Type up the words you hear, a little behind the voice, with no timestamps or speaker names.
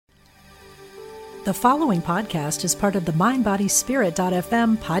The following podcast is part of the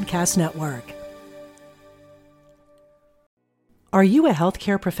MindBodySpirit.fm podcast network. Are you a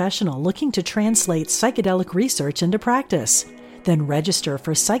healthcare professional looking to translate psychedelic research into practice? Then register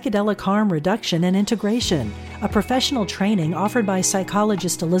for Psychedelic Harm Reduction and Integration, a professional training offered by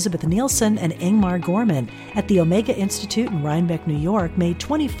psychologist Elizabeth Nielsen and Ingmar Gorman at the Omega Institute in Rhinebeck, New York, May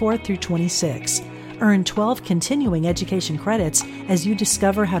 24th through 26. Earn 12 continuing education credits as you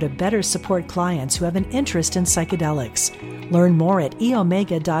discover how to better support clients who have an interest in psychedelics. Learn more at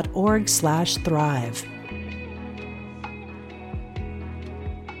eomega.org/thrive.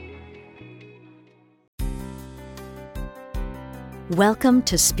 Welcome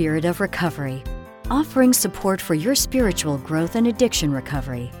to Spirit of Recovery, offering support for your spiritual growth and addiction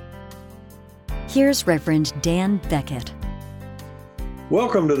recovery. Here's Reverend Dan Beckett.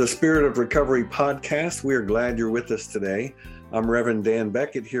 Welcome to the Spirit of Recovery podcast. We are glad you're with us today. I'm Reverend Dan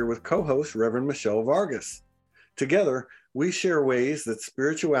Beckett here with co-host Reverend Michelle Vargas. Together, we share ways that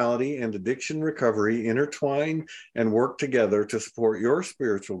spirituality and addiction recovery intertwine and work together to support your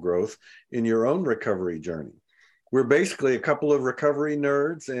spiritual growth in your own recovery journey. We're basically a couple of recovery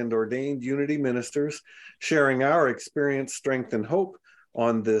nerds and ordained unity ministers sharing our experience, strength, and hope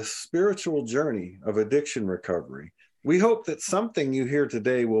on this spiritual journey of addiction recovery. We hope that something you hear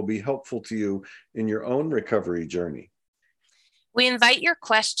today will be helpful to you in your own recovery journey. We invite your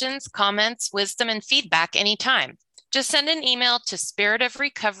questions, comments, wisdom, and feedback anytime. Just send an email to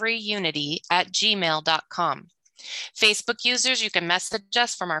spiritofrecoveryunity@gmail.com. Facebook users, you can message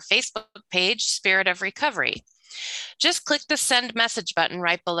us from our Facebook page, Spirit of Recovery. Just click the send message button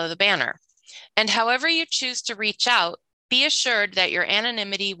right below the banner. And however you choose to reach out, be assured that your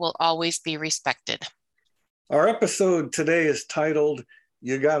anonymity will always be respected. Our episode today is titled,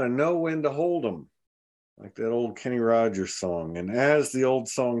 You Gotta Know When to Hold 'Em, like that old Kenny Rogers song. And as the old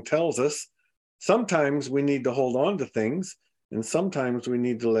song tells us, sometimes we need to hold on to things and sometimes we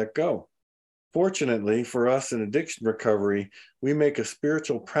need to let go. Fortunately for us in addiction recovery, we make a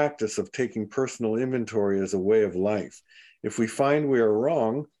spiritual practice of taking personal inventory as a way of life. If we find we are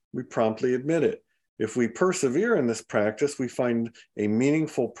wrong, we promptly admit it. If we persevere in this practice, we find a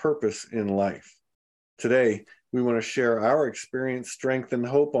meaningful purpose in life. Today, we want to share our experience, strength, and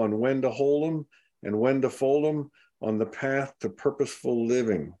hope on when to hold them and when to fold them on the path to purposeful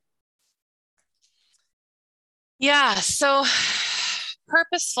living. Yeah, so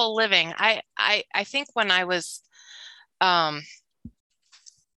purposeful living. I think when I was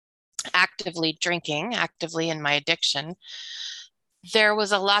actively drinking, actively in my addiction, there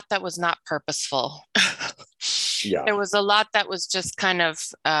was a lot that was not purposeful. Yeah. There was a lot that was just kind of,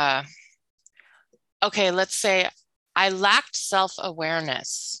 okay, let's say I lacked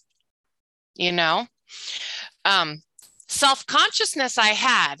self-awareness, self-consciousness I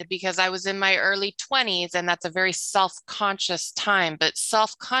had because I was in my early 20s and that's a very self-conscious time, but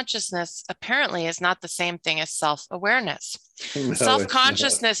self-consciousness apparently is not the same thing as self-awareness. No,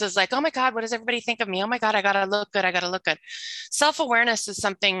 Self-consciousness is like, oh my God, what does everybody think of me? Oh my God, I gotta look good. I gotta look good. Self-awareness is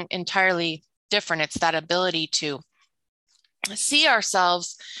something entirely different. It's that ability to see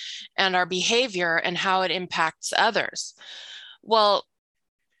ourselves and our behavior and how it impacts others. Well,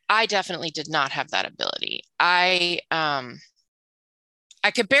 I definitely did not have that ability. I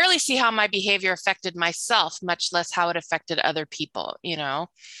could barely see how my behavior affected myself, much less how it affected other people.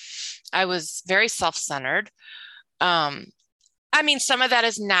 I was very self-centered. Some of that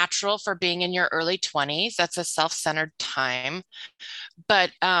is natural for being in your early 20s. That's a self-centered time.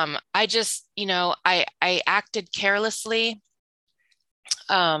 But I just, I acted carelessly.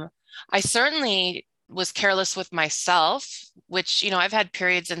 I certainly was careless with myself, which, I've had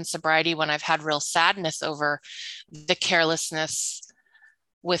periods in sobriety when I've had real sadness over the carelessness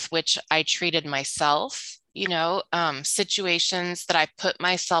with which I treated myself, situations that I put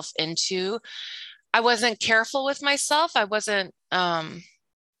myself into. I wasn't careful with myself. I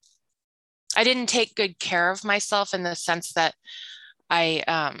didn't take good care of myself in the sense that I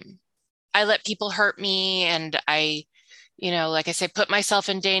let people hurt me and like I say, put myself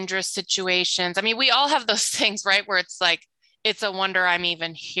in dangerous situations. We all have those things, right? Where it's like, it's a wonder I'm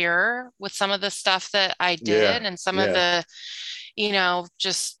even here with some of the stuff that I did and some of the,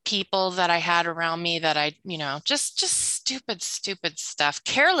 just people that I had around me that I, just stupid stuff,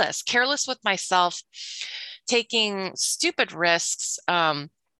 careless with myself, taking stupid risks. And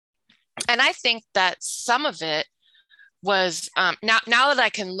I think that some of it was now that I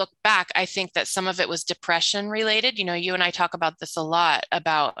can look back, I think that some of it was depression related. You and I talk about this a lot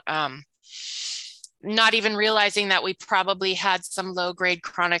about not even realizing that we probably had some low grade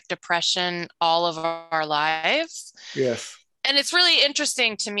chronic depression all of our lives. Yes. And it's really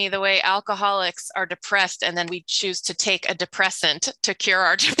interesting to me the way alcoholics are depressed and then we choose to take a depressant to cure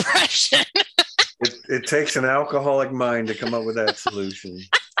our depression. It takes an alcoholic mind to come up with that solution.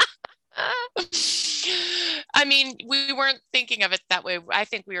 I mean, we weren't thinking of it that way. I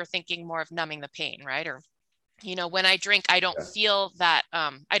think we were thinking more of numbing the pain, right? Or, when I drink, I don't feel that,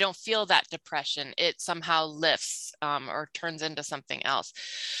 I don't feel that depression. It somehow lifts or turns into something else.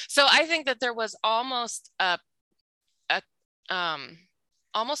 So I think that there was almost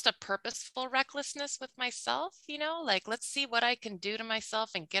almost a purposeful recklessness with myself, like, let's see what I can do to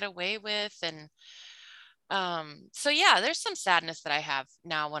myself and get away with. And so yeah, there's some sadness that I have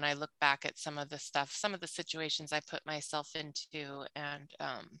now when I look back at some of the stuff, some of the situations I put myself into, and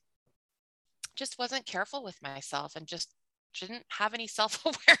just wasn't careful with myself and just didn't have any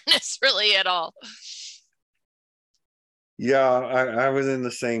self-awareness really at all. Yeah, I was in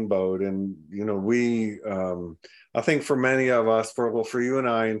the same boat. And, I think for many of us, for you and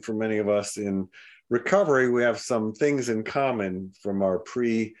I, and for many of us in recovery, we have some things in common from our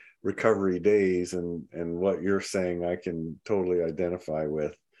pre-recovery days, and what you're saying, I can totally identify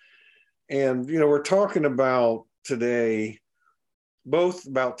with. And, we're talking about today both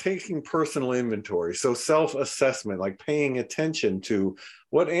about taking personal inventory, so self-assessment, like paying attention to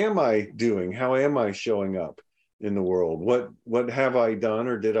what am I doing? How am I showing up in the world? What have I done,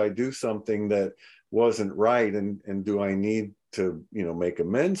 or did I do something that wasn't right? And do I need to, make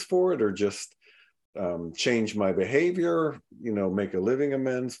amends for it, or just change my behavior, make a living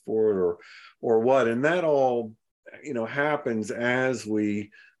amends for it, or what? And that all, happens as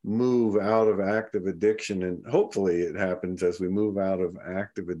we move out of active addiction. And hopefully it happens as we move out of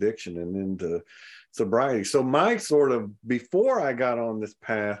active addiction and into sobriety. So my sort of, before I got on this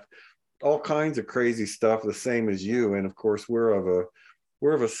path, all kinds of crazy stuff, the same as you. And of course, we're of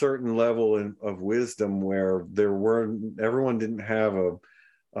a certain level of wisdom where everyone didn't have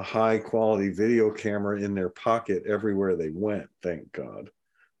a high quality video camera in their pocket everywhere they went. Thank God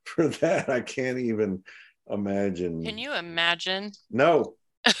for that. I can't even imagine. Can you imagine? No,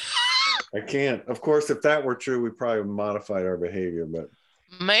 I can't. Of course, if that were true, we probably modified our behavior, but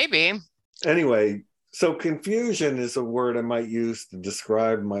maybe. Anyway, so confusion is a word I might use to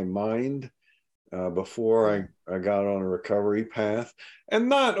describe my mind before I got on a recovery path. And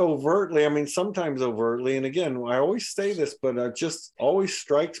not overtly, I mean, sometimes overtly. And again, I always say this, but it just always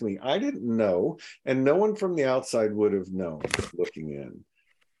strikes me. I didn't know, and no one from the outside would have known looking in.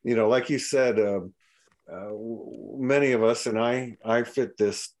 Like you said, many of us, and I fit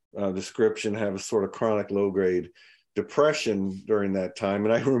this description, have a sort of chronic low-grade depression during that time.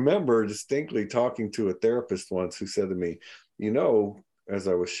 And I remember distinctly talking to a therapist once who said to me, as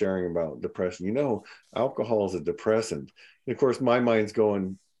I was sharing about depression, alcohol is a depressant. And of course, my mind's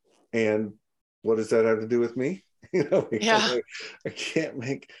going, and what does that have to do with me? Yeah. I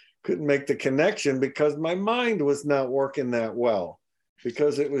couldn't make the connection because my mind was not working that well,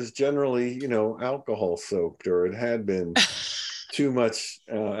 because it was generally, alcohol soaked, or it had been too much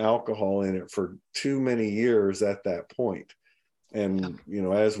alcohol in it for too many years at that point. And,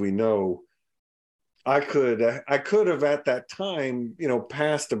 as we know, I could have at that time,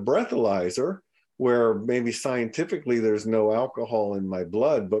 passed a breathalyzer where maybe scientifically there's no alcohol in my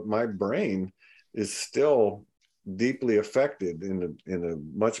blood, but my brain is still deeply affected in a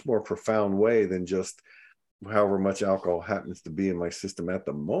much more profound way than just however much alcohol happens to be in my system at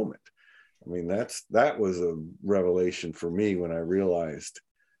the moment. I mean, that was a revelation for me when I realized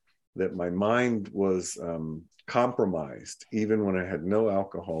that my mind was compromised even when I had no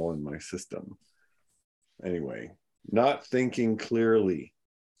alcohol in my system. Anyway, not thinking clearly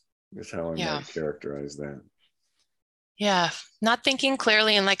is how I might characterize that. Yeah, not thinking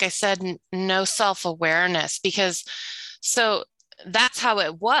clearly. And like I said, no self-awareness, because so that's how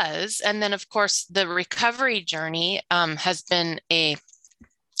it was. And then, of course, the recovery journey has been a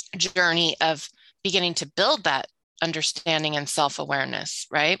journey of beginning to build that understanding and self-awareness,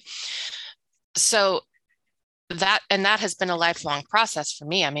 right? So that has been a lifelong process for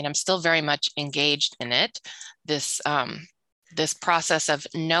me. I mean, I'm still very much engaged in it. This process of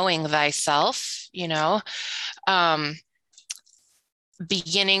knowing thyself,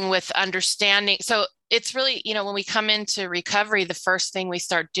 beginning with understanding. So it's really, when we come into recovery, the first thing we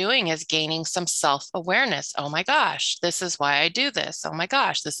start doing is gaining some self-awareness. Oh my gosh, this is why I do this. Oh my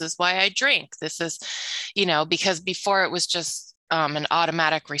gosh, this is why I drink. This is, because before it was just an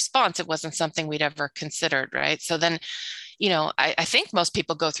automatic response. It wasn't something we'd ever considered, right? So then, I think most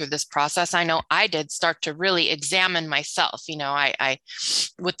people go through this process. I know I did start to really examine myself. I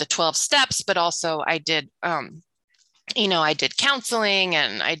with the 12 steps, but also I did, I did counseling,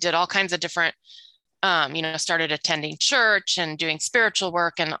 and I did all kinds of different started attending church and doing spiritual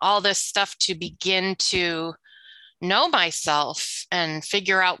work and all this stuff to begin to know myself and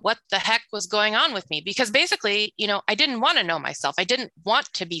figure out what the heck was going on with me. Because basically, I didn't want to know myself. I didn't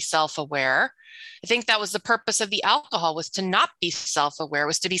want to be self-aware. I think that was the purpose of the alcohol, was to not be self-aware,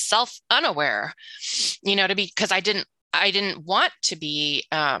 was to be self-unaware, because I didn't want to be,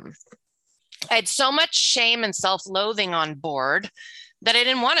 I had so much shame and self-loathing on board that I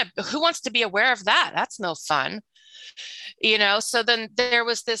didn't want to. Who wants to be aware of that? That's no fun. So then there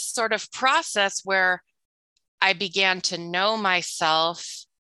was this sort of process where I began to know myself,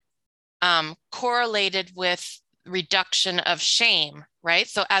 correlated with reduction of shame, right?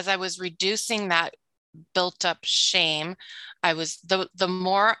 So as I was reducing that built up shame, the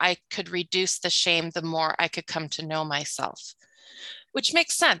more I could reduce the shame, the more I could come to know myself, which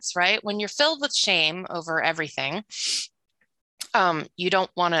makes sense, right? When you're filled with shame over everything, you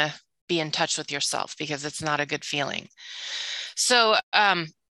don't want to be in touch with yourself because it's not a good feeling. So,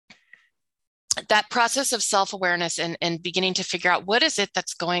 that process of self-awareness and beginning to figure out what is it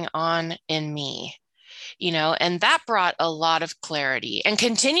that's going on in me, and that brought a lot of clarity and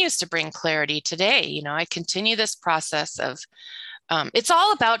continues to bring clarity today. I continue this process of, it's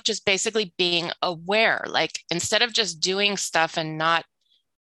all about just basically being aware, like instead of just doing stuff and not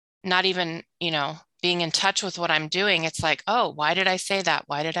even, being in touch with what I'm doing, it's like, oh, why did I say that?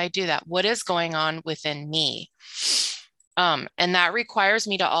 Why did I do that? What is going on within me? And that requires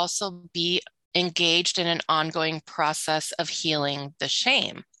me to also be engaged in an ongoing process of healing the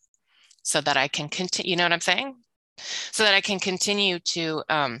shame so that I can continue, you know what I'm saying? So that I can continue to,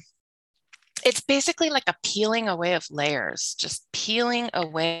 it's basically like a peeling away of layers, just peeling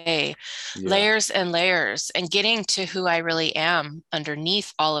away layers and layers and getting to who I really am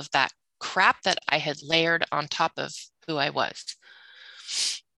underneath all of that crap that I had layered on top of who I was.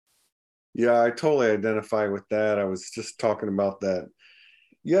 Yeah, I totally identify with that. I was just talking about that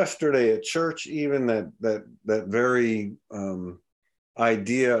yesterday at church, even that very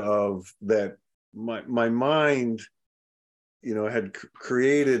idea of that my mind, had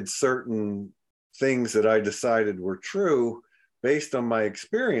created certain things that I decided were true based on my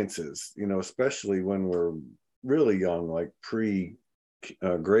experiences, especially when we're really young, like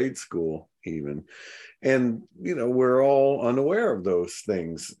grade school even. And, we're all unaware of those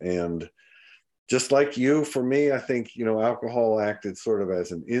things. And just like you, for me, I think, alcohol acted sort of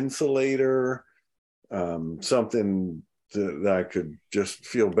as an insulator, something that I could just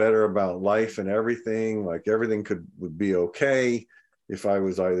feel better about life and everything, like everything would be okay if I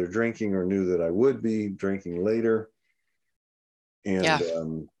was either drinking or knew that I would be drinking later.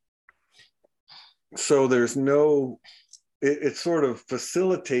 And so there's it sort of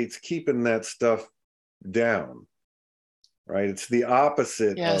facilitates keeping that stuff down. Right. It's the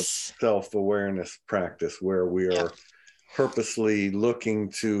opposite of self-awareness practice, where we are purposely looking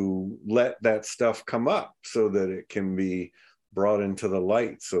to let that stuff come up so that it can be brought into the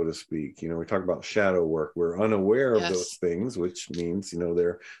light, so to speak. We talk about shadow work. We're unaware of those things, which means,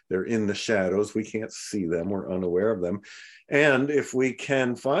 they're in the shadows. We can't see them. We're unaware of them. And if we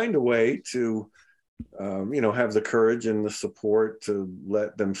can find a way to, have the courage and the support to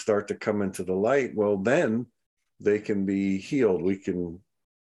let them start to come into the light, well, then they can be healed. We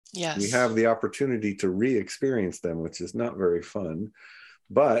have the opportunity to re-experience them, which is not very fun.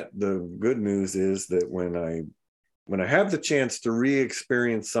 But the good news is that when I have the chance to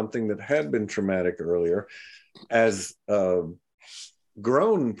re-experience something that had been traumatic earlier, as a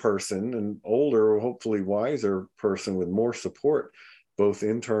grown person, an older, hopefully wiser person with more support, both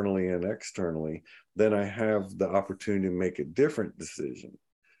internally and externally, then I have the opportunity to make a different decision.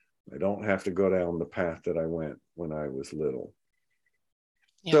 I don't have to go down the path that I went when I was little.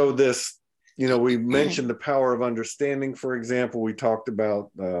 So this, we mentioned the power of understanding, for example. We talked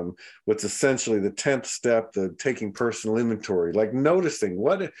about what's essentially the 10th step, the taking personal inventory, like noticing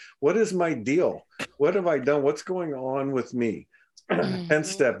what is my deal? What have I done? What's going on with me? 10th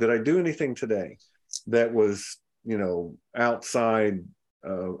step, did I do anything today that was, outside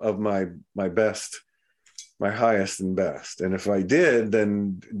of my best, my highest and best? And if I did,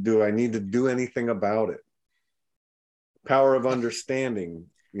 then do I need to do anything about it? Power of understanding.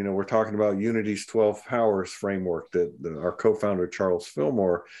 We're talking about Unity's 12 powers framework that our co-founder Charles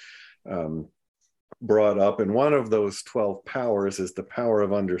Fillmore brought up. And one of those 12 powers is the power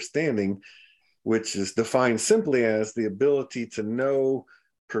of understanding, which is defined simply as the ability to know,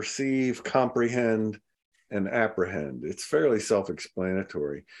 perceive, comprehend, and apprehend. It's fairly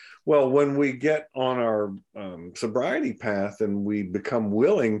self-explanatory. Well, when we get on our sobriety path and we become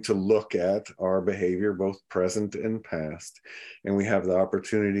willing to look at our behavior, both present and past, and we have the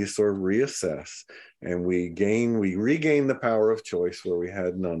opportunity to sort of reassess, and we regain the power of choice where we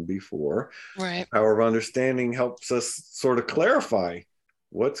had none before. Right. The power of understanding helps us sort of clarify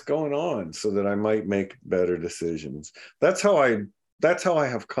what's going on so that I might make better decisions. That's how I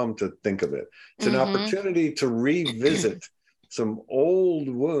have come to think of it. It's an opportunity to revisit some old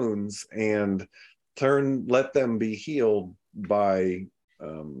wounds and let them be healed by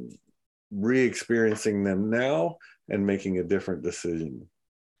re-experiencing them now and making a different decision.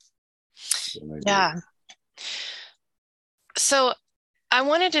 Yeah. So I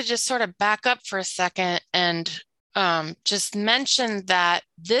wanted to just sort of back up for a second and just mention that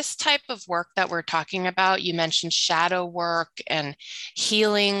this type of work that we're talking about, you mentioned shadow work and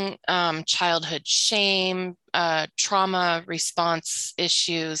healing childhood shame, trauma response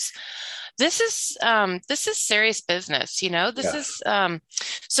issues. This is serious business, you know. This is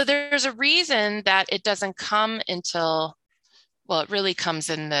so there's a reason that it doesn't come until, well, it really comes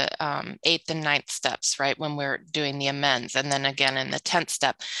in the 8th and 9th steps, right? When we're doing the amends, and then again in the 10th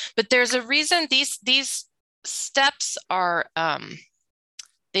step. But there's a reason these steps are,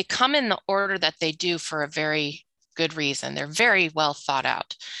 they come in the order that they do for a very good reason. They're very well thought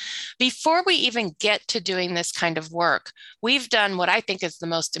out. Before we even get to doing this kind of work, we've done what I think is the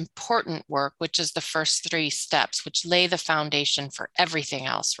most important work, which is the first 3 steps, which lay the foundation for everything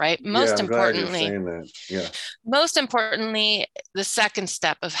else, right? Most importantly, the second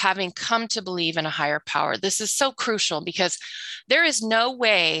step of having come to believe in a higher power. This is so crucial because there is no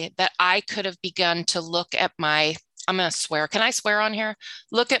way that I could have begun to look at my, I'm going to swear. Can I swear on here?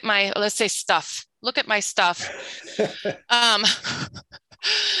 Look at my, let's say stuff. Look at my stuff.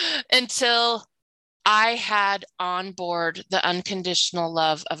 Until I had on board the unconditional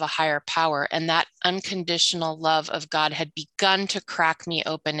love of a higher power, and that unconditional love of God had begun to crack me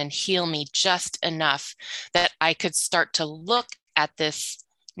open and heal me just enough that I could start to look at this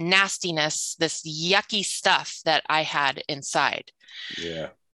nastiness, this yucky stuff that I had inside. Yeah.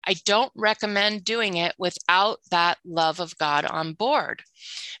 I don't recommend doing it without that love of God on board,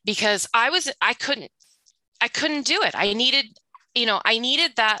 because I couldn't do it. I needed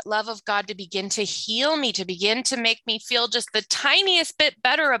that love of God to begin to heal me, to begin to make me feel just the tiniest bit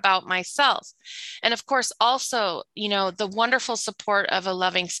better about myself. And of course, also, the wonderful support of a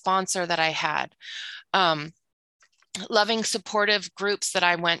loving sponsor that I had. Loving supportive groups that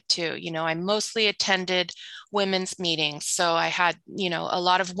I went to. I mostly attended women's meetings. So I had, a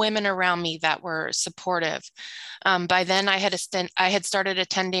lot of women around me that were supportive. By then I had started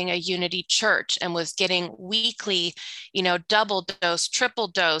attending a Unity church and was getting weekly, double dose, triple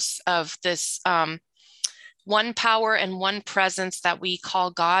dose of this one power and one presence that we call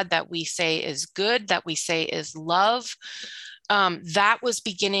God, that we say is good, that we say is love. That was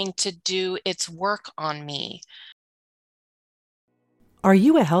beginning to do its work on me. Are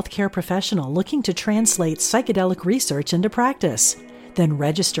you a healthcare professional looking to translate psychedelic research into practice? Then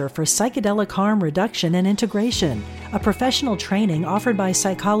register for Psychedelic Harm Reduction and Integration, a professional training offered by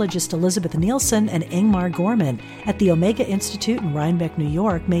psychologist Elizabeth Nielsen and Ingmar Gorman at the Omega Institute in Rhinebeck, New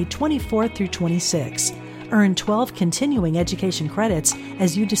York, May 24th through 26. Earn 12 continuing education credits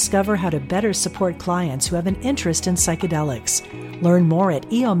as you discover how to better support clients who have an interest in psychedelics. Learn more at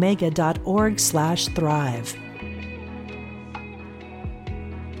eomega.org/thrive.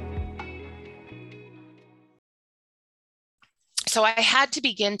 So I had to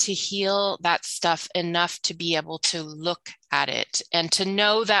begin to heal that stuff enough to be able to look at it and to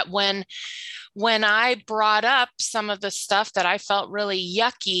know that when I brought up some of the stuff that I felt really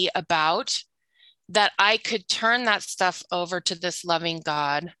yucky about, that I could turn that stuff over to this loving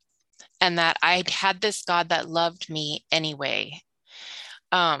God, and that I had this God that loved me anyway.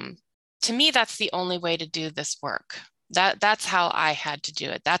 To me, that's the only way to do this work. That's how I had to do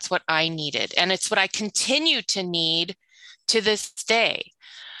it. That's what I needed. And it's what I continue to need to this day.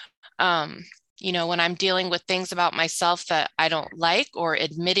 When I'm dealing with things about myself that I don't like, or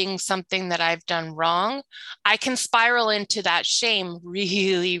admitting something that I've done wrong, I can spiral into that shame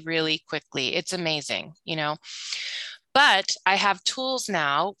really, really quickly. It's amazing, But I have tools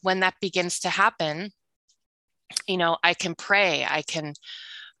now when that begins to happen. I can pray, I can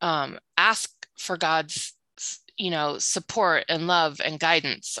ask for God's support and love and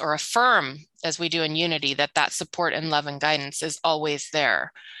guidance, or affirm, as we do in Unity, that support and love and guidance is always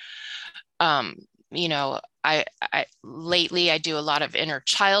there. Lately I do a lot of inner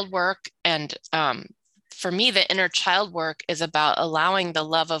child work, and for me, the inner child work is about allowing the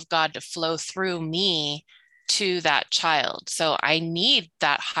love of God to flow through me to that child. So I need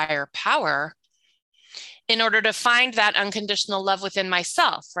that higher power in order to find that unconditional love within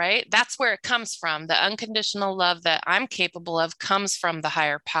myself, right? That's where it comes from. The unconditional love that I'm capable of comes from the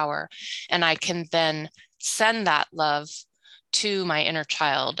higher power. And I can then send that love to my inner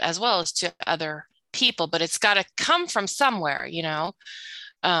child as well as to other people, but it's got to come from somewhere,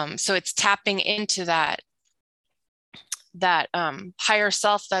 so it's tapping into that higher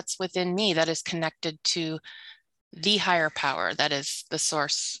self that's within me, that is connected to the higher power that is the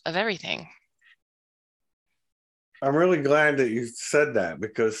source of everything. I'm really glad that you said that,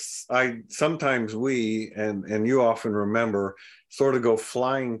 because sometimes we, and you often remember, sort of go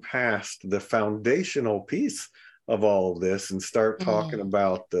flying past the foundational piece of all of this and start talking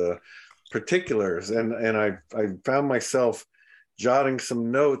about the particulars. And I found myself jotting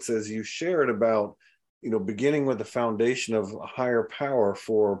some notes as you shared about, beginning with the foundation of higher power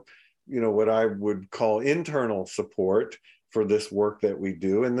for, what I would call internal support for this work that we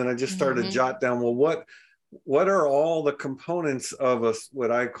do. And then I just started to jot down, well, what are all the components of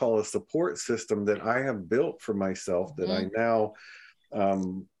what I call a support system that I have built for myself that I now,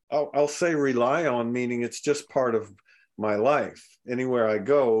 I'll say rely on, meaning it's just part of my life. Anywhere I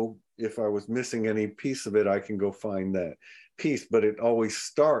go, if I was missing any piece of it, I can go find that piece. But it always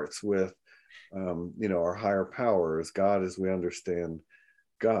starts with, our higher power as God, as we understand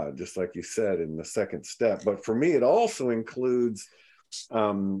God, just like you said in the second step. But for me, it also includes,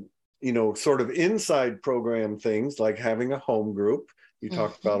 sort of inside program things like having a home group. You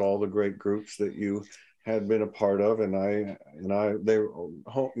talked about all the great groups that you had been a part of,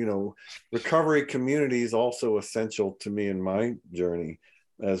 recovery community is also essential to me in my journey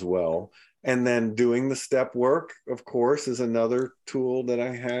as well. And then doing the step work, of course, is another tool that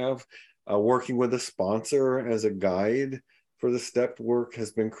I have. Working with a sponsor as a guide for the step work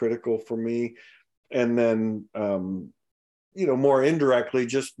has been critical for me. And then, more indirectly,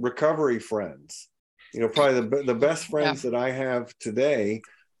 just recovery friends. Probably the best friends that I have today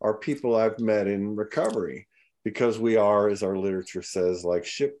are people I've met in recovery, because we are, as our literature says, like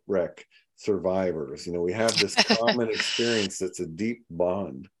shipwreck survivors. We have this common experience that's a deep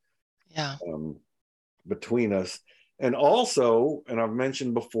bond between us. And also, and I've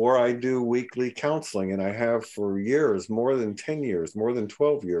mentioned before, I do weekly counseling, and I have for years, more than 10 years, more than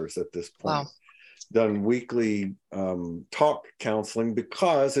 12 years at this point. Wow. Done weekly talk counseling,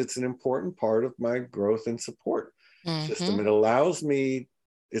 because it's an important part of my growth and support system.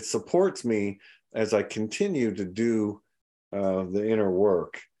 It supports me as I continue to do the inner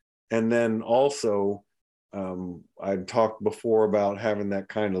work. And then also, I talked before about having that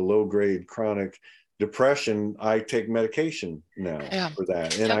kind of low-grade chronic depression. I take medication now for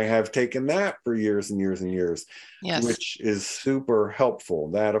that. And I have taken that for years and years and years, which is super helpful.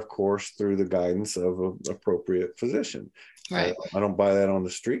 That, of course, through the guidance of an appropriate physician. Right. I don't buy that on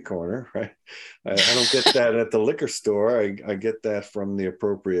the street corner, right? I don't get that at the liquor store. I get that from the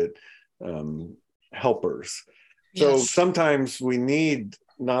appropriate helpers. So sometimes we need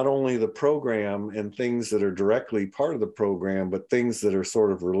not only the program and things that are directly part of the program, but things that are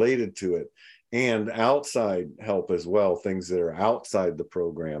sort of related to it, and outside help as well, things that are outside the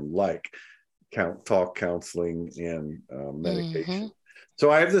program, like talk counseling and medication. So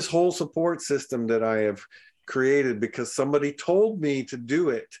I have this whole support system that I have created because somebody told me to do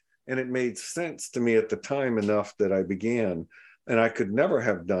it, and it made sense to me at the time enough that I began. And I could never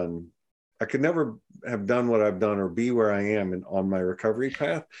have done what I've done or be where I am on my recovery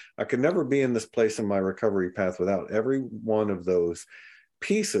path. I could never be in this place in my recovery path without every one of those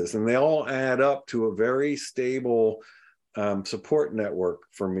pieces, and they all add up to a very stable support network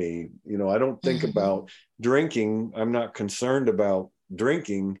for me. I don't think about drinking. I'm not concerned about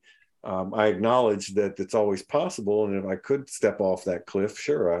drinking. I acknowledge that it's always possible, and if I could step off that cliff,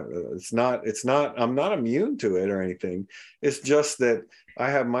 sure. I'm not immune to it or anything. It's just that I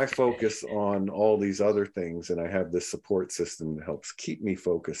have my focus on all these other things, and I have this support system that helps keep me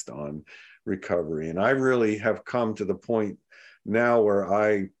focused on recovery. And I really have come to the point now where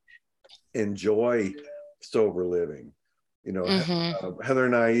I enjoy sober living. Heather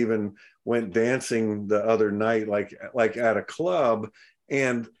and I even went dancing the other night, like at a club,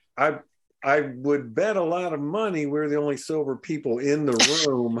 and I would bet a lot of money we're the only sober people in the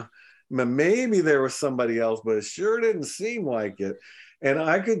room. Maybe there was somebody else, but it sure didn't seem like it. And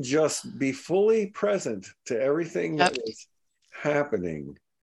I could just be fully present to everything that was happening,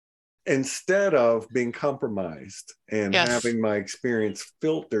 instead of being compromised and having my experience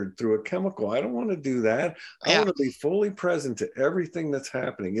filtered through a chemical. I don't want to do that. I want to be fully present to everything that's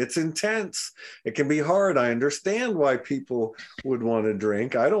happening. It's intense. It can be hard. I understand why people would want to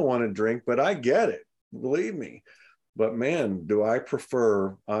drink. I don't want to drink, but I get it. believe me. But man, do I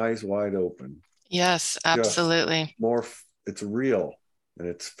prefer eyes wide open. Yes, Just absolutely. more, it's real and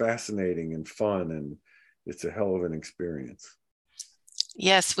it's fascinating and fun, and it's a hell of an experience.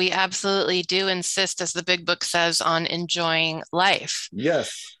 Yes, we absolutely do insist, as the big book says, on enjoying life.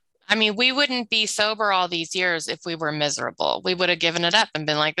 Yes. I mean, we wouldn't be sober all these years if we were miserable. We would have given it up and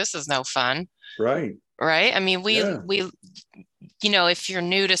been like, this is no fun. Right. Right. I mean, Yeah. if you're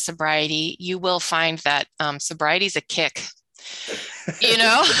new to sobriety, you will find that sobriety is a kick, you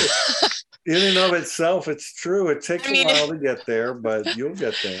know? In and of itself, it's true. It takes I mean, a while to get there, but you'll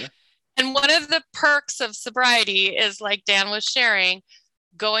get there. And one of the perks of sobriety is, like Dan was sharing,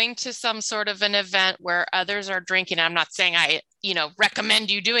 going to some sort of an event where others are drinking. I'm not saying I, recommend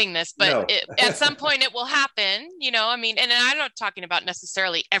you doing this, but No. At some point it will happen, I mean, and I'm not talking about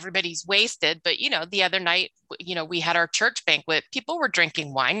necessarily everybody's wasted, but, the other night, we had our church banquet. People were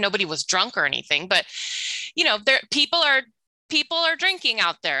drinking wine. Nobody was drunk or anything, but, people are drinking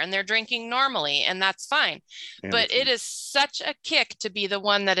out there and they're drinking normally, and that's fine. But it is such a kick to be the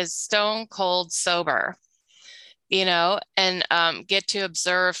one that is stone cold sober, and get to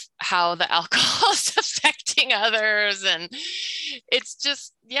observe how the alcohol is affecting others. And it's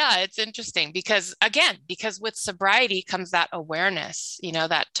just, it's interesting because with sobriety comes that awareness,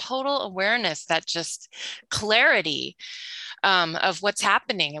 that total awareness, that just clarity of what's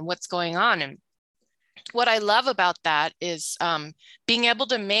happening and what's going on. And what I love about that is being able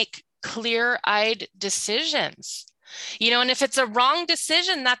to make clear-eyed decisions. And if it's a wrong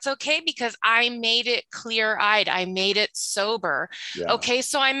decision, that's okay, because I made it clear-eyed. I made it sober. Yeah. Okay,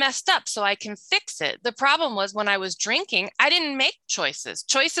 so I messed up, so I can fix it. The problem was when I was drinking, I didn't make choices.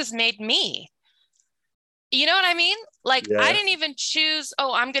 Choices made me. You know what I mean? Like, yeah. I didn't even choose,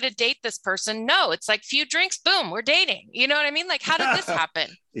 I'm going to date this person. No, it's like few drinks, boom, we're dating. You know what I mean? Like, how did this happen?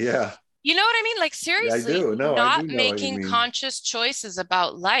 Yeah. You know what I mean? Like, seriously, I do. No, not making conscious choices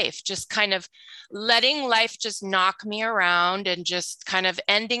about life, just kind of letting life just knock me around and just kind of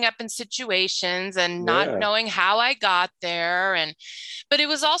ending up in situations and not knowing how I got there. But it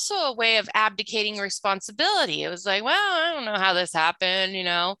was also a way of abdicating responsibility. It was like, well, I don't know how this happened,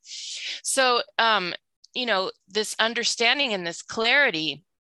 So, this understanding and this clarity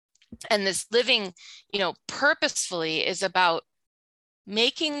and this living, purposefully is about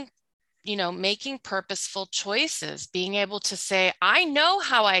making purposeful choices, being able to say, I know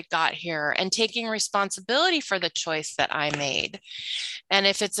how I got here, and taking responsibility for the choice that I made. And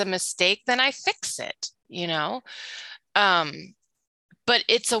if it's a mistake, then I fix it, But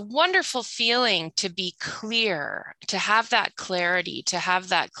it's a wonderful feeling to be clear, to have that clarity, to have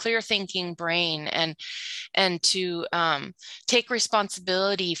that clear thinking brain, and to take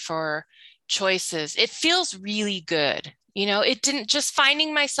responsibility for choices. It feels really good. It didn't, just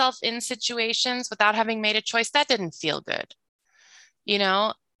finding myself in situations without having made a choice, that didn't feel good.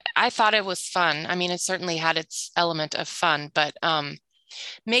 I thought it was fun. I mean, it certainly had its element of fun, but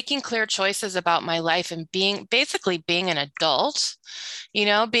making clear choices about my life and being an adult,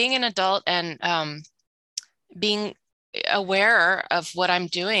 and being aware of what I'm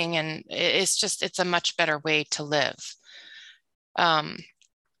doing. And it's a much better way to live.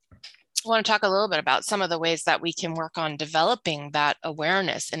 I want to talk a little bit about some of the ways that we can work on developing that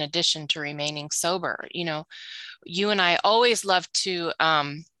awareness in addition to remaining sober. You and I always love to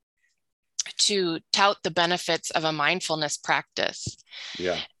tout the benefits of a mindfulness practice.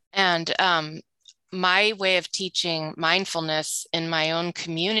 Yeah. And my way of teaching mindfulness in my own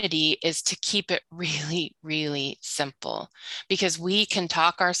community is to keep it really, really simple, because we can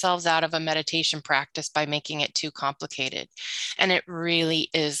talk ourselves out of a meditation practice by making it too complicated. And it really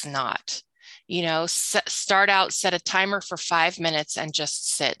is not. Start out, set a timer for 5 minutes and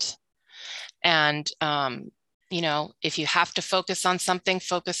just sit. And, if you have to focus on something,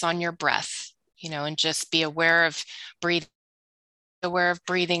 focus on your breath, and just be aware of breathing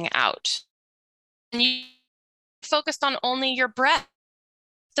out. And you focused on only your breath.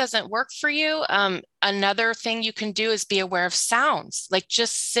 Doesn't work for you. Another thing you can do is be aware of sounds, like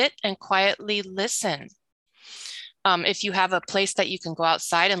just sit and quietly listen. If you have a place that you can go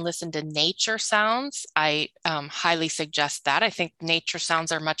outside and listen to nature sounds, I highly suggest that. I think nature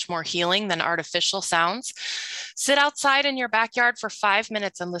sounds are much more healing than artificial sounds. Sit outside in your backyard for 5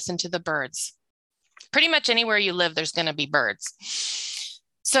 minutes and listen to the birds. Pretty much anywhere you live, there's going to be birds.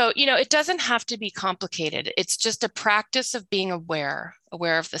 So, it doesn't have to be complicated. It's just a practice of being aware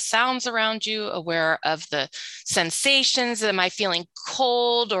of the sounds around you, aware of the sensations. Am I feeling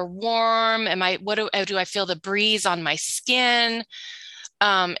cold or warm? Do I feel the breeze on my skin?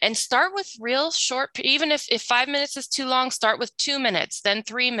 And start with real short, even if 5 minutes is too long, start with 2 minutes, then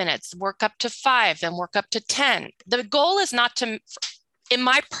 3 minutes, work up to 5, then work up to 10. The goal is not to, in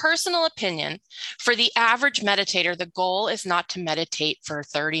my personal opinion, for the average meditator, the goal is not to meditate for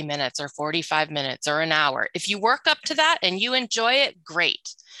 30 minutes or 45 minutes or an hour. If you work up to that and you enjoy it,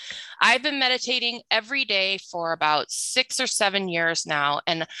 great. I've been meditating every day for about 6 or 7 years now,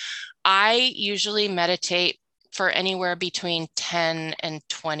 and I usually meditate for anywhere between 10 and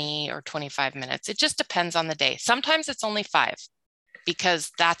 20 or 25 minutes. It just depends on the day. Sometimes it's only 5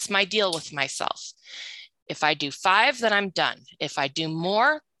 because that's my deal with myself. If I do 5, then I'm done. If I do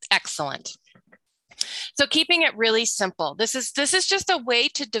more, excellent. So keeping it really simple. This is just a way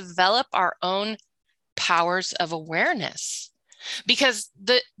to develop our own powers of awareness, because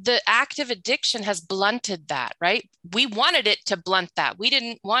the active addiction has blunted that, right? We wanted it to blunt that. We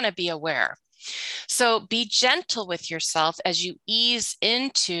didn't want to be aware. So be gentle with yourself as you ease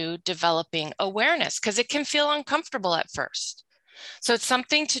into developing awareness, because it can feel uncomfortable at first. So it's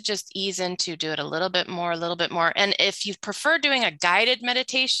something to just ease into, do it a little bit more, a little bit more. And if you prefer doing a guided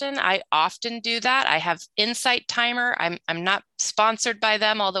meditation, I often do that. I have Insight Timer. I'm not sponsored by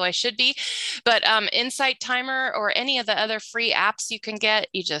them, although I should be, but Insight Timer or any of the other free apps you can get,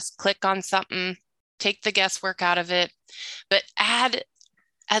 you just click on something, take the guesswork out of it, but add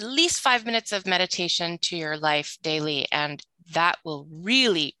at least 5 minutes of meditation to your life daily. And that will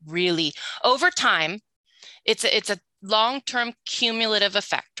really, really, over time, it's a long-term cumulative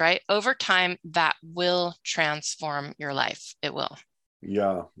effect, right? Over time, that will transform your life. It will.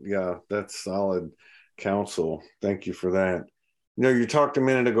 Yeah, that's solid counsel. Thank you for that. You talked a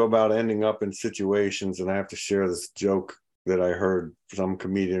minute ago about ending up in situations, and I have to share this joke that I heard some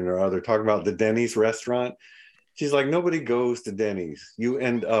comedian or other talk about the Denny's restaurant. She's like, nobody goes to Denny's. You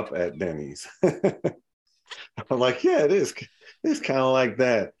end up at Denny's. I'm like, yeah, it is. It's kind of like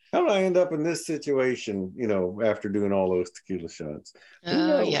that. How did I end up in this situation, after doing all those tequila shots?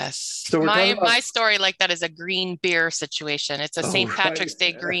 Oh, yes. So my story like that is a green beer situation. It's a St. Patrick's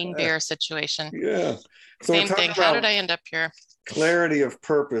Day green beer situation. Yeah. So same thing. How did I end up here? Clarity of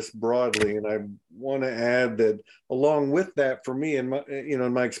purpose broadly. And I want to add that along with that, for me, in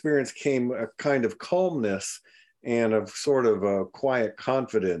my experience came a kind of calmness and a sort of a quiet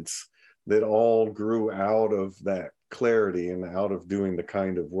confidence that all grew out of that clarity and out of doing the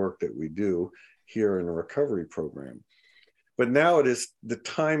kind of work that we do here in a recovery program. But now it is the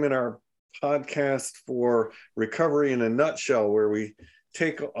time in our podcast for Recovery in a Nutshell, where we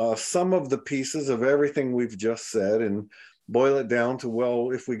take some of the pieces of everything we've just said and boil it down to,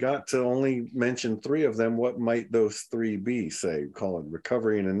 well, if we got to only mention 3 of them, what might those 3 be? Say, call it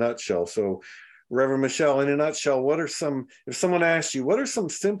Recovery in a Nutshell. So Reverend Michelle, in a nutshell, if someone asks you, what are some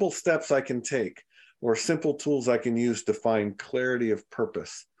simple steps I can take or simple tools I can use to find clarity of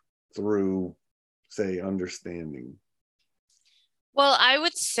purpose through, say, understanding? Well, I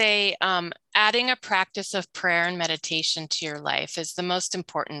would say adding a practice of prayer and meditation to your life is the most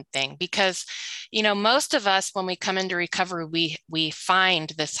important thing, because, most of us, when we come into recovery, we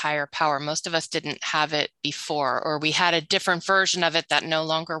find this higher power. Most of us didn't have it before, or we had a different version of it that no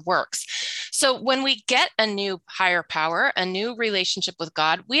longer works. So when we get a new higher power, a new relationship with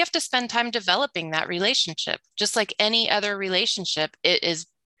God, we have to spend time developing that relationship. Just like any other relationship, it is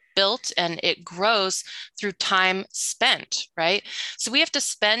built and it grows through time spent, right? So we have to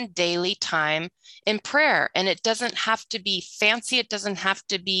spend daily time in prayer, and it doesn't have to be fancy. It doesn't have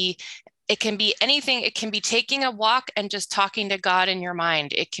to be, it can be anything. It can be taking a walk and just talking to God in your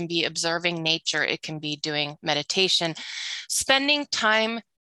mind. It can be observing nature. It can be doing meditation, spending time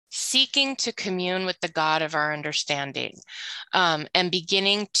seeking to commune with the God of our understanding, and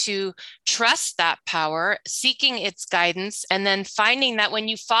beginning to trust that power, seeking its guidance, and then finding that when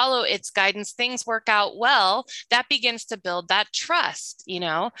you follow its guidance, things work out well. That begins to build that trust,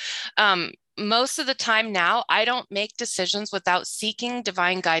 most of the time now, I don't make decisions without seeking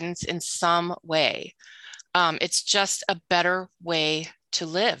divine guidance in some way. It's just a better way to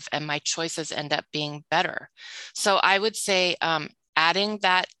live, and my choices end up being better. So I would say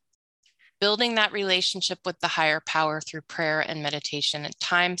building that relationship with the higher power through prayer and meditation and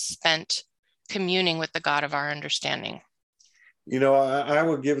time spent communing with the God of our understanding. I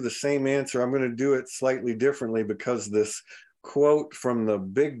would give the same answer. I'm going to do it slightly differently because this quote from the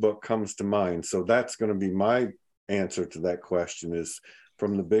Big Book comes to mind. So that's going to be my answer to that question, is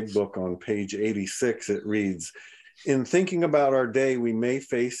from the Big Book on page 86. It reads, "In thinking about our day, we may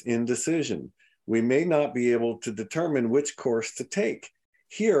face indecision. We may not be able to determine which course to take.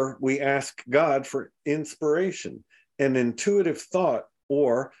 Here, we ask God for inspiration, an intuitive thought,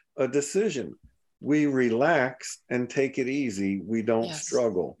 or a decision. we relax and take it easy. We don't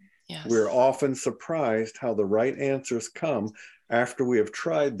struggle. Yes. We're often surprised how the right answers come after we have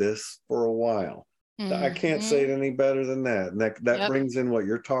tried this for a while. I can't say it any better than that. And that brings in what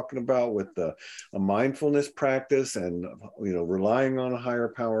you're talking about with a mindfulness practice and, relying on a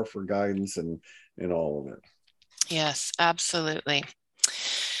higher power for guidance and all of it. Yes, absolutely.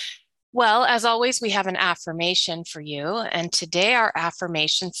 Well, as always, we have an affirmation for you. And today our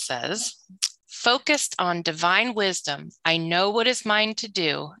affirmation says, focused on divine wisdom, I know what is mine to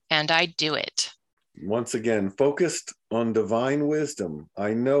do, and I do it. Once again, focused on divine wisdom,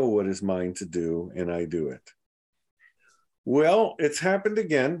 I know what is mine to do, and I do it. Well, it's happened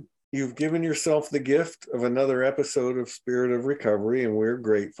again. You've given yourself the gift of another episode of Spirit of Recovery, and we're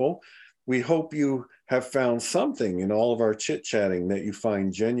grateful. We hope you have found something in all of our chit-chatting that you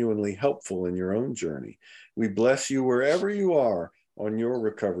find genuinely helpful in your own journey. We bless you wherever you are on your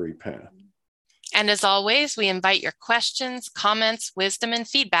recovery path. And as always, we invite your questions, comments, wisdom, and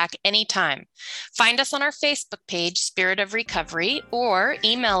feedback anytime. Find us on our Facebook page, Spirit of Recovery, or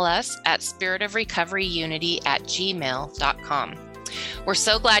email us at spiritofrecoveryunity@gmail.com. We're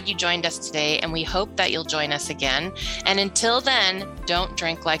so glad you joined us today, and we hope that you'll join us again. And until then, don't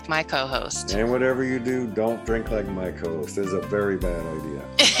drink like my co-host. And whatever you do, don't drink like my co-host. It's a very bad idea.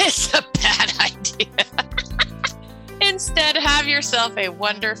 It's a bad idea. Instead, have yourself a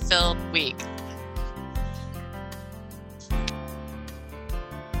wonder-filled week.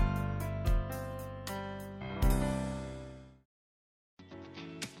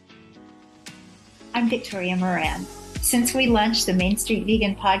 I'm Victoria Moran. Since we launched the Main Street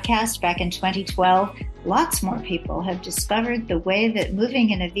Vegan podcast back in 2012, lots more people have discovered the way that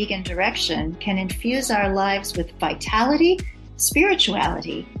moving in a vegan direction can infuse our lives with vitality,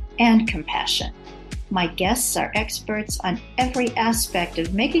 spirituality, and compassion. My guests are experts on every aspect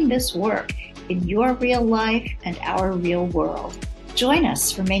of making this work in your real life and our real world. Join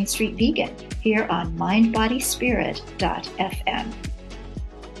us for Main Street Vegan here on mindbodyspirit.fm.